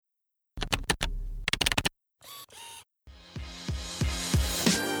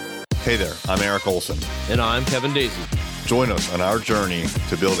Hey there, I'm Eric Olson. And I'm Kevin Daisy. Join us on our journey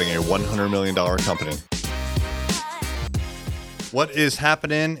to building a $100 million company. What is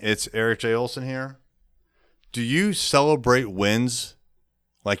happening? It's Eric J. Olson here. Do you celebrate wins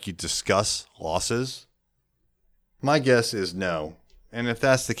like you discuss losses? My guess is no. And if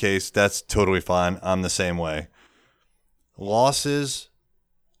that's the case, that's totally fine. I'm the same way. Losses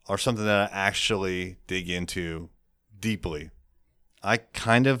are something that I actually dig into deeply. I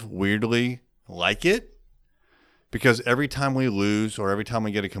kind of weirdly like it because every time we lose or every time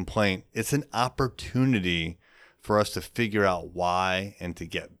we get a complaint, it's an opportunity for us to figure out why and to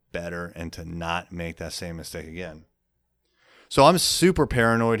get better and to not make that same mistake again. So I'm super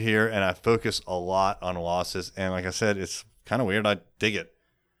paranoid here and I focus a lot on losses. And like I said, it's kind of weird. I dig it.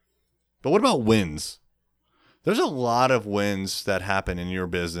 But what about wins? There's a lot of wins that happen in your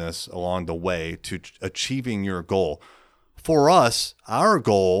business along the way to achieving your goal. For us, our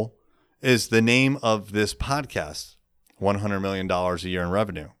goal is the name of this podcast, $100 million a year in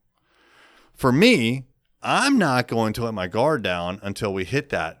revenue. For me, I'm not going to let my guard down until we hit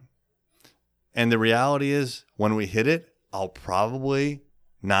that. And the reality is, when we hit it, I'll probably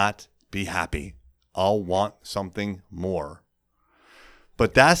not be happy. I'll want something more.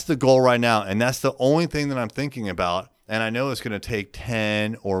 But that's the goal right now. And that's the only thing that I'm thinking about. And I know it's going to take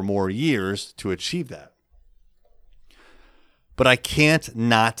 10 or more years to achieve that. But I can't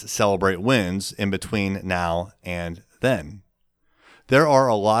not celebrate wins in between now and then. There are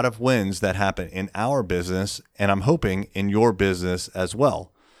a lot of wins that happen in our business, and I'm hoping in your business as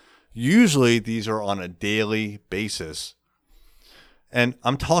well. Usually these are on a daily basis. And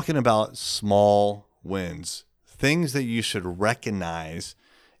I'm talking about small wins, things that you should recognize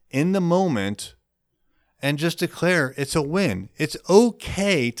in the moment and just declare it's a win. It's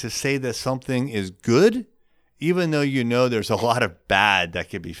okay to say that something is good, even though you know there's a lot of bad that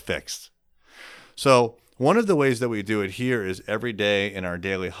could be fixed. So one of the ways that we do it here is every day in our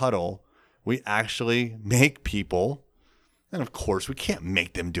daily huddle, we actually make people, and of course we can't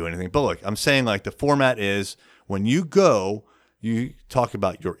make them do anything, but look, I'm saying like the format is when you go, you talk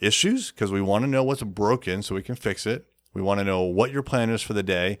about your issues because we want to know what's broken so we can fix it. We want to know what your plan is for the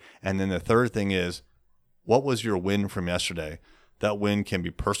day. And then the third thing is, what was your win from yesterday? That win can be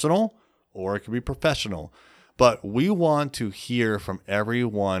personal or it can be professional. But we want to hear from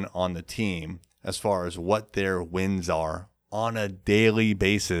everyone on the team as far as what their wins are on a daily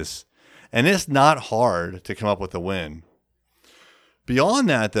basis. And it's not hard to come up with a win. Beyond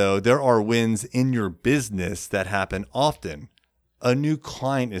that, though, there are wins in your business that happen often. A new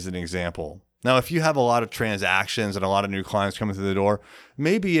client is an example. Now, if you have a lot of transactions and a lot of new clients coming through the door,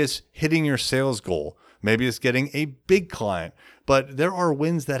 maybe it's hitting your sales goal. Maybe it's getting a big client, but there are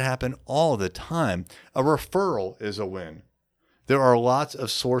wins that happen all the time. A referral is a win. There are lots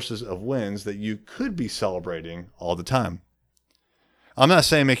of sources of wins that you could be celebrating all the time. I'm not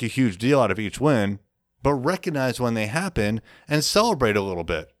saying make a huge deal out of each win, but recognize when they happen and celebrate a little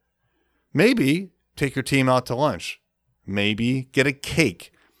bit. Maybe take your team out to lunch. Maybe get a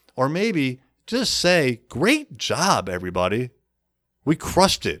cake. Or maybe just say, great job, everybody. We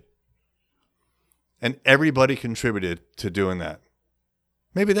crushed it. And everybody contributed to doing that.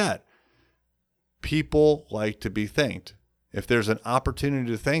 Maybe that. People like to be thanked. If there's an opportunity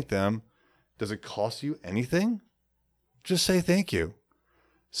to thank them, does it cost you anything? Just say thank you.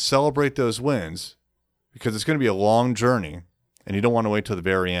 Celebrate those wins because it's going to be a long journey and you don't want to wait till the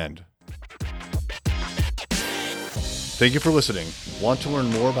very end. Thank you for listening. Want to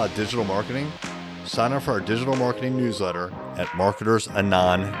learn more about digital marketing? Sign up for our digital marketing newsletter at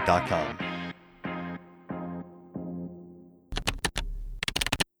marketersanon.com.